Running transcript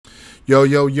Yo,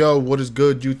 yo, yo, what is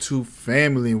good, YouTube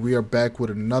family? We are back with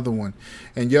another one.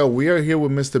 And yo, we are here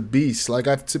with Mr. Beast. Like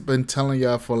I've been telling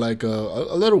y'all for like a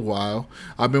little while,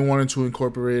 I've been wanting to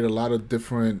incorporate a lot of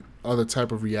different other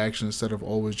type of reactions instead of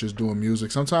always just doing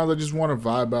music. Sometimes I just want to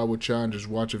vibe out with y'all and just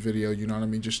watch a video, you know what I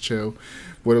mean? Just chill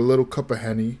with a little cup of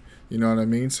Henny, you know what I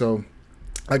mean? So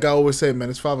like I always say, man,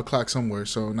 it's 5 o'clock somewhere,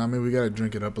 so I mean we gotta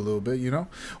drink it up a little bit, you know,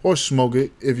 or smoke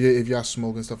it if y'all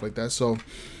smoke and stuff like that. So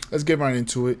let's get right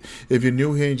into it. If you're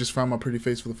new here and you just found my pretty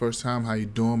face for the first time, how you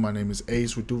doing? My name is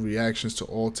Ace. We do reactions to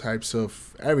all types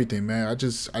of everything, man. I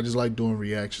just like doing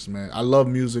reactions, man. I love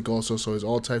music also, so it's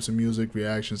all types of music,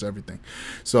 reactions, everything.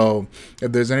 So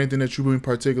if there's anything that you in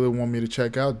particular want me to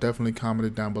check out, definitely comment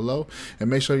it down below. And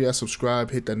make sure y'all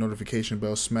subscribe, hit that notification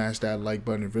bell, smash that like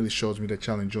button. It really shows me that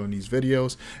y'all enjoying these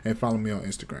videos. And follow me on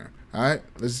Instagram. All right,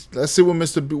 let's see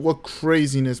what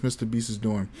craziness Mr. Beast is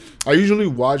doing. I usually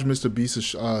watch Mr.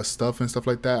 Beast's stuff and stuff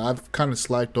like that. I've kind of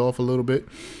slacked off a little bit,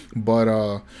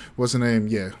 but what's the name?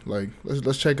 Yeah, like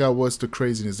let's check out what's the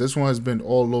craziness. This one has been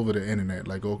all over the internet,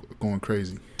 like going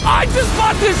crazy. I just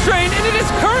bought this train and it is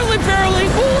currently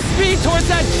barreling full speed towards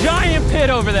that giant pit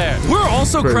over there. We're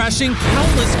also crashing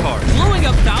countless cars, blowing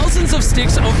up thousands of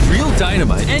sticks of real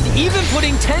dynamite, and even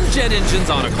putting 10 jet engines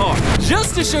on a car.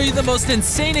 Just to show you the most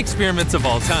insane experiments of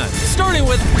all time. Starting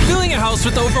with filling a house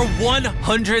with over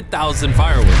 100,000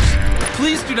 fireworks.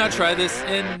 Please do not try this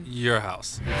in your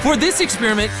house. For this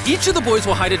experiment, each of the boys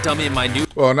will hide a dummy in my new...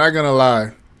 Well, not gonna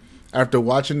lie. After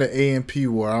watching the AMP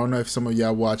war, I don't know if some of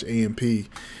y'all watch AMP,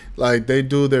 like they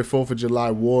do their 4th of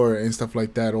July war and stuff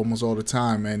like that almost all the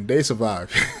time, and they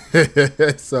survive.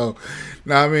 So,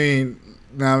 now I mean,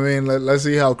 let's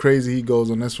see how crazy he goes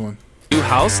on this one. New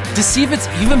house to see if it's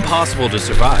even possible to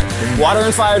survive. Water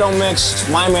and fire don't mix.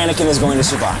 My mannequin is going to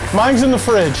survive. Mine's in the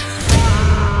fridge.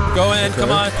 Go in,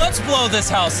 come on. Let's blow this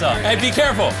house up. Hey, be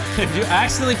careful. If you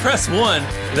accidentally press 1,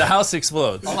 the house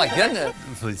explodes. Oh my goodness.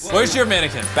 Please. Where's your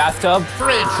mannequin? Bathtub.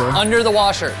 Fridge. Under the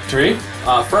washer. Tree?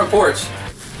 Front porch.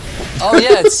 Oh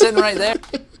yeah, it's sitting right there.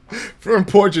 Front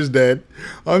porch is dead.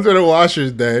 Under the washer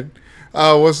is dead.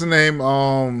 What's the name?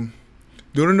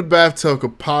 Dude in the bathtub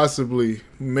could possibly,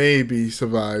 maybe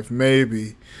survive.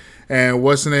 Maybe. And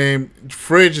what's the name?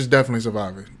 Fridge is definitely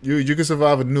surviving. You can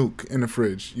survive a nuke in the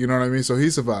fridge. You know what I mean? So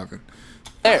he's surviving.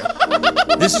 There.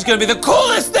 This is gonna be the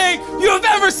coolest thing you have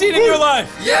ever seen in your life.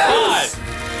 Yes!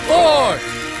 5,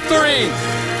 4, 3,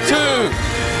 2,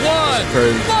 1.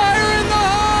 Crazy. Fire in the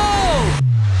hole!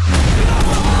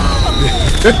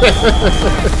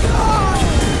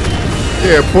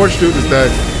 Yeah, porch dude is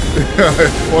dead.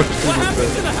 Porch dude What is happened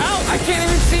to dead. the house? I can't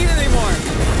even see it anymore.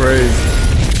 Crazy.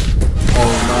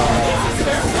 Oh no.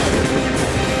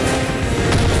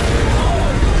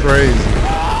 Crazy.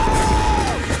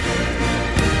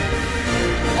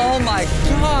 Oh my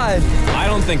god. I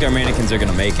don't think our mannequins are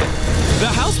gonna make it. The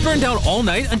house burned down all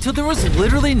night until there was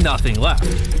literally nothing left,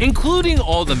 including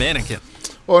all the mannequins.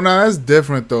 Oh no, that's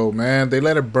different though, man. They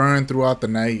let it burn throughout the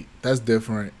night. That's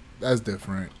different. That's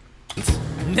different.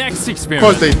 Next Of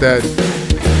experiment. course they dead.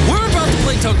 We're about to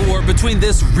play tug of war between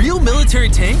this real military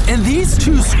tank and these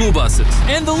 2 school buses.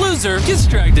 And the loser gets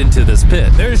dragged into this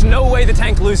pit. There's no way the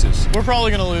tank loses. We're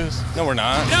probably gonna lose. No, we're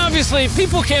not. Now, obviously,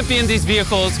 people can't be in these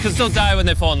vehicles because they'll die when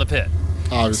they fall in the pit.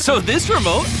 Obviously. So this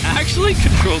remote actually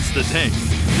controls the tank.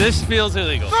 This feels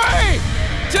illegal. 3,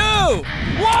 2, 1,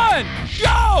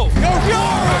 go! Go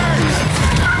yours!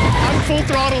 I'm full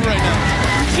throttle right now.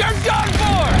 You're done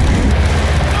for!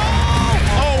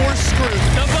 Oh, we're screwed.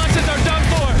 The buses are done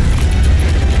for!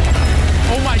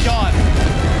 Oh my god.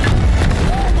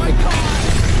 Oh my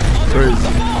god! Crazy.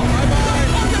 The ball!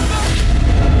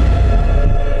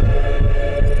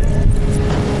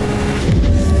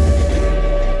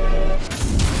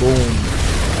 Boom.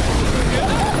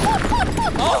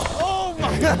 Oh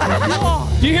my god!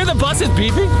 Do you hear the buses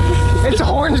beeping? It's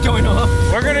horns going off.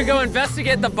 We're gonna go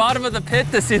investigate the bottom of the pit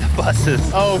to see the buses.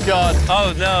 Oh god.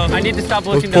 Oh no, I need to stop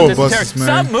looking Those down poor this buses, stair.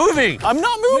 man. Stop moving! I'm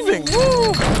not moving.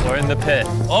 Woo. We're in the pit.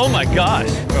 Oh my gosh.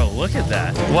 Bro, look at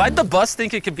that. Why'd the bus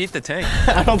think it could beat the tank?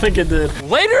 I don't think it did.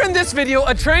 Later in this video,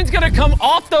 a train's gonna come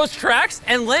off those tracks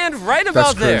and land right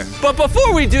about there. crazy. But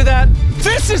before we do that,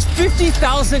 this is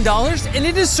 $50,000 and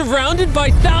it is surrounded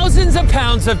by thousands of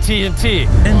pounds of TNT.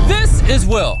 And this is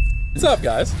Will. What's up,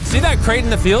 guys? See that crate in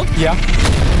the field? Yeah.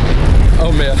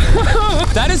 Oh, man.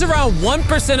 That is around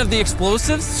 1% of the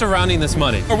explosives surrounding this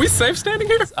money. Are we safe standing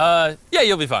here? Yeah,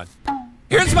 you'll be fine.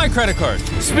 Here's my credit card.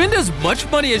 Spend as much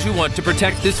money as you want to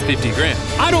protect this 50 grand.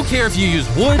 I don't care if you use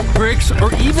wood, bricks,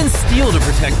 or even steel to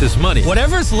protect this money.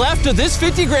 Whatever's left of this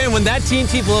 50 grand when that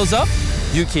TNT blows up,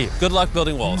 you keep. Good luck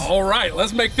building walls. All right,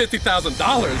 let's make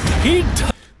 $50,000. He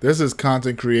This is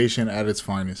content creation at its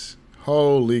finest.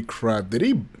 Holy crap. Did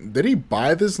he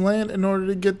buy this land in order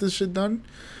to get this shit done?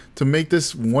 To make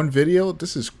this one video?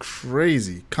 This is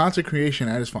crazy. Content creation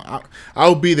at its finest.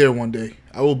 I'll be there one day.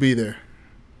 I will be there.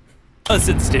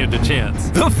 Doesn't stand a chance.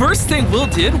 The first thing Will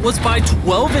did was buy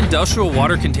 12 industrial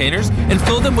water containers and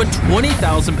fill them with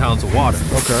 20,000 pounds of water.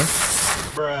 Okay.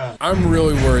 I'm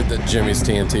really worried that Jimmy's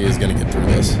TNT is gonna get through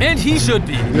this. And he should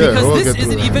be, we'll because this get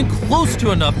through isn't that. even close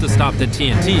to enough to stop the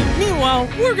TNT. Meanwhile,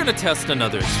 we're gonna test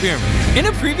another experiment. In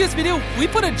a previous video, we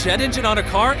put a jet engine on a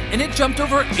car and it jumped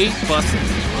over 8 buses.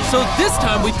 So this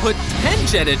time we put 10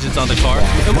 jet engines on the car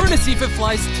and we're gonna see if it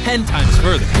flies 10 times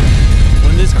further.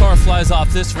 When this car flies off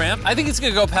this ramp, I think it's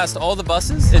gonna go past all the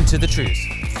buses into the trees.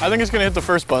 I think it's gonna hit the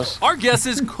first bus. Our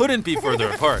guesses couldn't be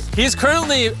further apart. He's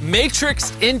currently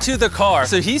matrixed into the car,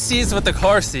 so he sees what the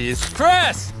car sees.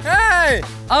 Chris! Hey!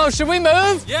 Oh, should we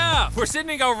move? Yeah, we're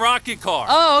sending a rocket car.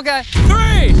 Oh, okay.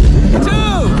 3, 2,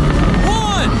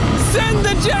 1, send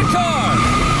the jet car!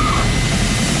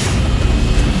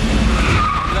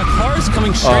 The car is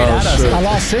coming straight at us. shit. I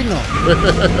lost signal.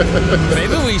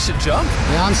 Maybe we should jump.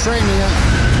 Yeah, I'm straightening it.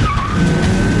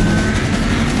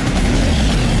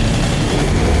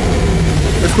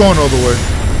 It's going all the way.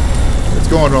 It's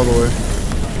going all the way.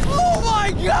 Oh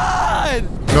my God!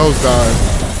 Nosedive.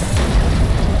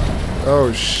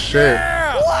 Oh shit.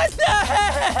 What the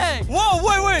heck?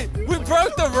 Whoa, wait. We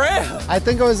broke the ramp. I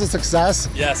think it was a success.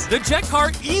 Yes. The jet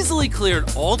car easily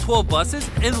cleared all 12 buses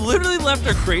and literally left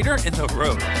a crater in the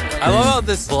road. I love how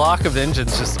this block of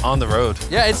engines just on the road.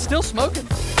 Yeah, it's still smoking.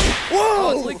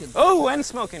 Whoa! It's leaking. Oh, and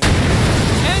smoking.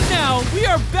 And now we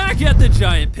are back at the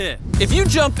giant pit. If you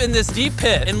jump in this deep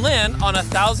pit and land on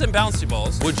 1,000 bouncy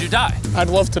balls, would you die? I'd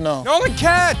love to know. No, the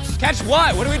catch! Catch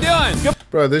what? What are we doing?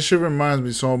 Bro, this shit reminds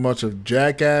me so much of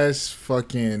Jackass,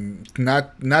 fucking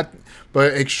not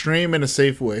but extreme in a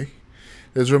safe way.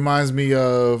 This reminds me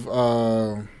of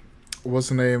what's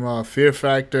the name? Fear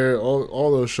Factor,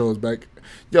 all those shows back.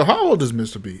 Yo, how old is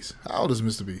Mr. Beast? How old is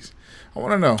Mr. Beast? I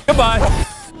wanna know. Goodbye.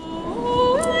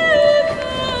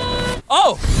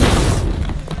 Oh!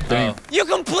 Damn. You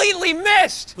completely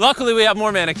missed! Luckily, we have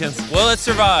more mannequins. Will it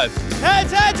survive?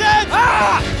 Heads!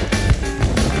 Ah!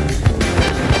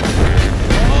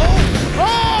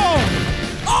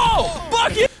 Oh!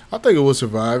 Bucket! I think it would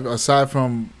survive. Aside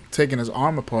from taking his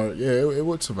arm apart, yeah, it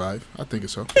would survive. I think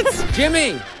it's so.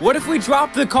 Jimmy, what if we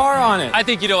drop the car on it? I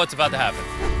think you know what's about to happen.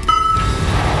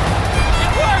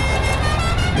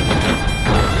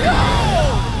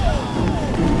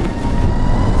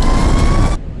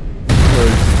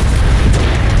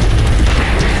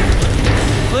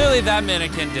 Clearly that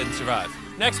mannequin didn't survive.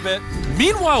 Next bit.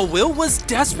 Meanwhile, Will was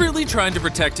desperately trying to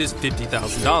protect his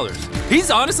 $50,000. He's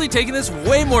honestly taking this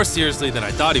way more seriously than I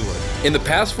thought he would. In the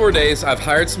past 4 days, I've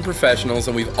hired some professionals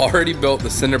and we've already built the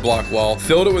cinder block wall,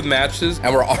 filled it with matches,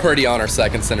 and we're already on our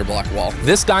second cinder block wall.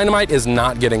 This dynamite is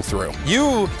not getting through.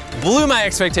 You blew my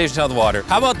expectations out of the water.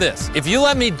 How about this? If you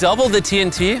let me double the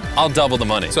TNT, I'll double the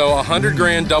money. So 100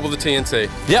 grand, double the TNT.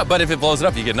 Yeah, but if it blows it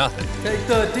up, you get nothing. Take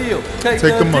the deal. Take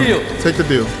the money. Take the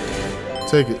deal.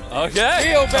 Take it. Okay.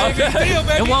 Deal, baby. Okay. Deal,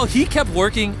 baby. And while he kept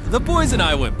working, the boys and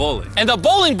I went bowling. And the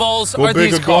bowling balls Go are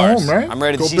big these or go cars. home, right? I'm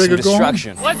ready to Go see big some or go home.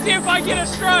 destruction. Let's see if I get a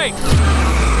strike.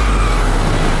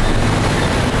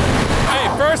 Hey,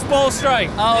 first bowl strike.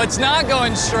 Oh, it's not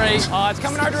going straight. It's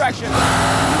coming our direction.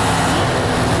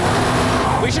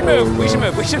 We should move. We should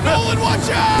move. We should move. Nolan, watch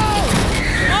out!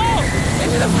 Oh,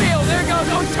 Into the field. There it goes.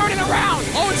 Oh, it's turning around.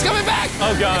 Oh, it's coming back.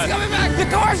 Oh, God. It's coming back. The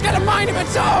car's got a mind of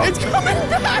its own. It's coming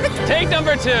back. take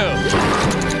number 2.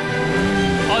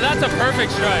 Oh, that's a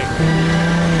perfect strike.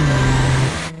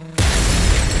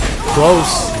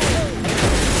 Close.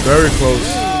 Very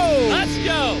close. Let's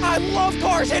go. I love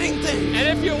cars hitting things.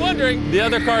 And if you're wondering, the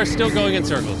other car is still going in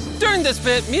circles. During this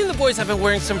bit, me and the boys have been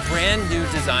wearing some brand new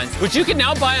designs, which you can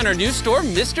now buy on our new store,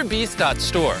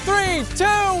 mrbeast.store. 3, 2,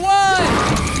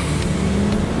 1.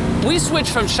 We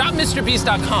switched from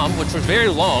shopmrbeast.com, which was very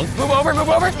long, to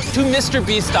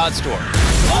mrbeast.store.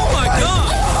 Oh my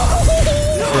God!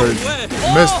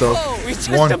 Missed though. We just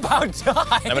One. about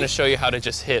died. I'm gonna show you how to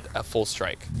just hit a full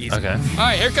strike. Easy. Okay. All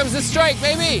right, here comes the strike,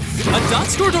 baby. A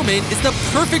 .store domain is the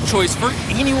perfect choice for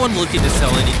anyone looking to sell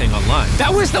anything online.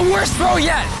 That was the worst throw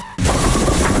yet.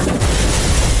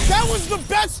 That was the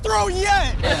best throw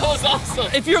yet. That was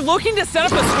awesome. If you're looking to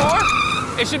set up a store,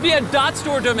 it should be a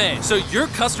 .store domain, so your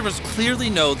customers clearly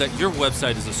know that your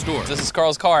website is a store. This is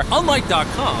Carl's car. Unlike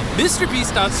 .com,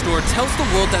 mrbeast.store tells the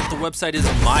world that the website is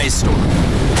my store.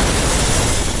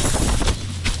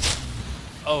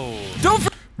 Oh. Don't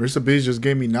forget. Mr. Beast just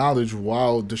gave me knowledge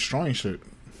while destroying shit.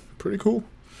 Pretty cool.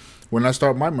 When I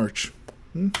start my merch.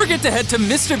 Don't forget to head to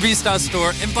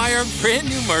mrbeast.store and buy our brand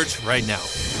new merch right now.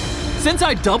 Since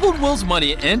I doubled Will's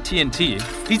money and TNT,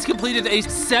 he's completed a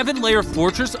 7-layer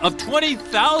fortress of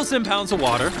 20,000 pounds of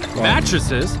water,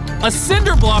 mattresses, a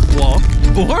cinder block wall,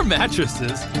 4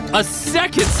 mattresses, a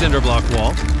second cinder block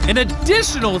wall, an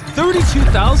additional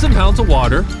 32,000 pounds of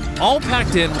water, all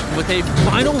packed in with a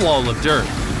final wall of dirt.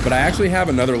 But I actually have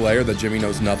another layer that Jimmy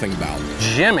knows nothing about.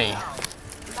 Jimmy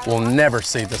will never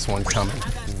see this one coming.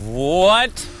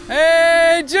 What?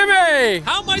 Hey, Jimmy!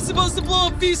 How am I supposed to blow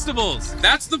up Feastables?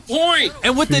 That's the point!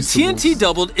 And with the TNT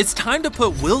doubled, it's time to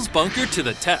put Will's bunker to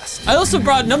the test. I also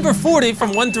brought number 40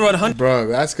 from 1 through 100. Bro,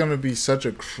 that's gonna be such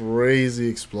a crazy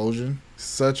explosion.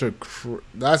 That's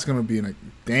gonna be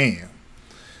damn,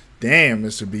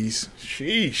 Mr. Beast.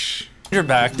 Sheesh. You're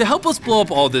back to help us blow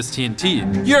up all this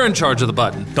TNT. You're in charge of the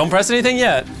button. Don't press anything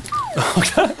yet.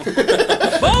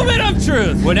 Moment of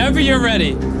truth. Whenever you're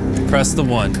ready, press the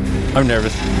 1. I'm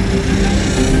nervous. Damn.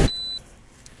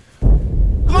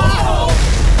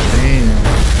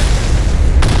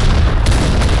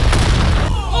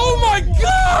 Oh my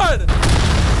God!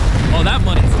 Oh, that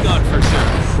money's gone for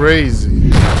sure.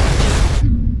 Crazy.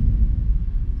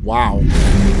 Wow.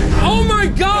 Oh my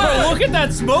God! Look at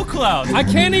that smoke cloud. I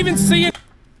can't even see it.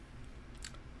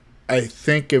 I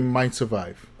think it might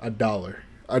survive. $1.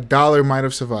 $1 might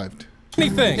have survived.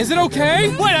 Anything. Is it okay?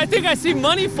 Wait, I think I see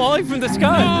money falling from the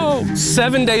sky. No.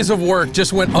 7 days of work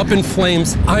just went up in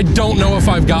flames. I don't know if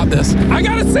I've got this. I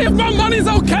gotta see if my money's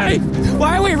okay.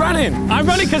 Why are we running? I'm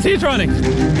running because he's running.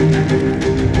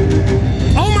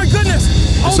 Oh my goodness.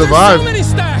 Oh, Survived. there's so many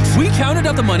stacks. We counted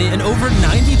up the money and over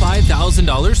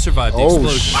 $95,000 survived the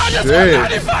explosion. I just shit.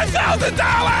 won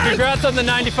 $95,000. Congrats on the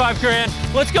 95 grand.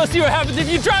 Let's go see what happens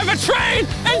if you drive a train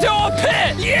into a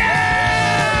pit. Yeah!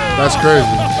 That's crazy.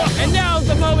 And now's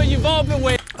the moment you've all been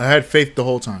waiting I had faith the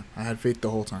whole time.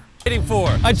 for.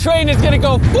 A train is gonna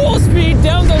go full speed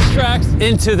down those tracks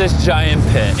into this giant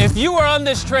pit. If you were on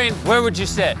this train, where would you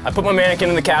sit? I put my mannequin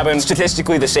in the cabin.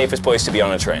 Statistically, the safest place to be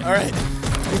on a train. All right,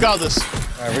 we got this.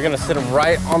 All right, we're gonna sit him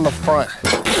right on the front.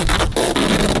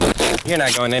 You're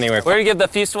not going anywhere. We're gonna give the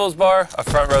Feastables bar a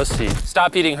front row seat.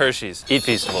 Stop eating Hershey's. Eat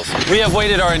Feastables. We have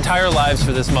waited our entire lives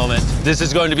for this moment. This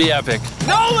is going to be epic.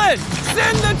 Nolan,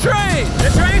 send the train!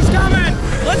 The train's coming!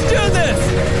 Let's do this!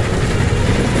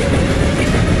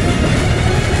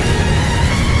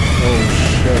 Oh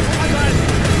shit.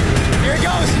 Here it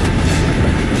goes!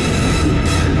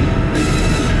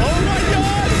 Oh my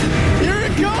God! Here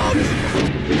it comes!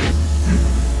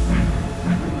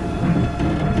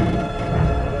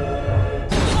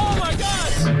 Oh my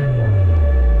gosh!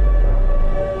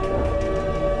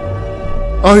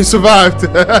 Oh, he survived.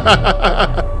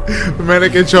 The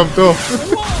mannequin jumped off.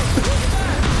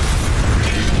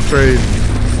 Crazy.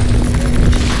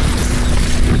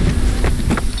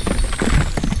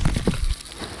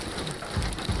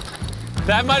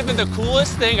 That might have been the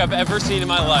coolest thing I've ever seen in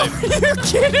my life. Are you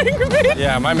kidding me?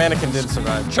 Yeah, my mannequin did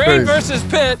survive. Train Crazy. versus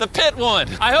pit, the pit won.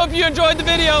 I hope you enjoyed the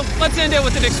video. Let's end it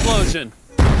with an explosion.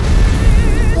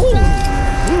 Oh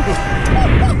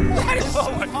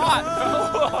my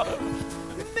God.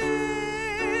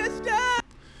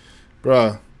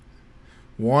 Bruh.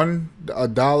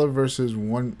 $1 versus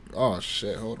one. Oh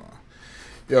shit, hold on.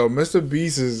 Yo, Mr.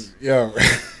 Beast is, yo,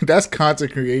 that's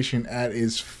content creation at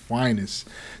its finest.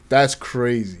 That's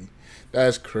crazy.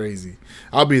 That's crazy.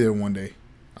 I'll be there one day.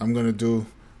 I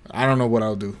don't know what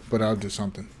I'll do, but I'll do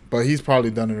something. But he's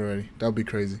probably done it already. That'll be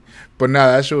crazy. But nah,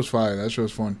 that shit was fire. That shit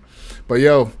was fun. But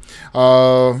yo,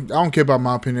 I don't care about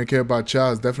my opinion. I care about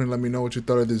y'all's. Definitely let me know what you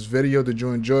thought of this video. Did you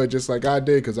enjoy it just like I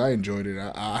did? Because I enjoyed it.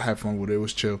 I had fun with it. It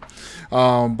was chill.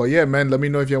 But yeah, man, let me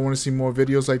know if y'all want to see more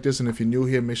videos like this. And if you're new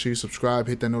here, make sure you subscribe,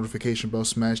 hit that notification bell,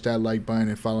 smash that like button,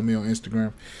 and follow me on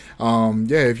Instagram.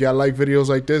 Yeah, if y'all like videos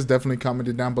like this, definitely comment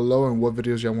it down below and what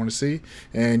videos y'all want to see.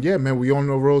 And yeah, man, we on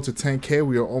the road to 10K.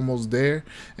 We are almost there.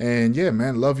 And yeah,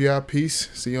 man, love y'all. Peace.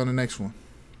 See you on the next one.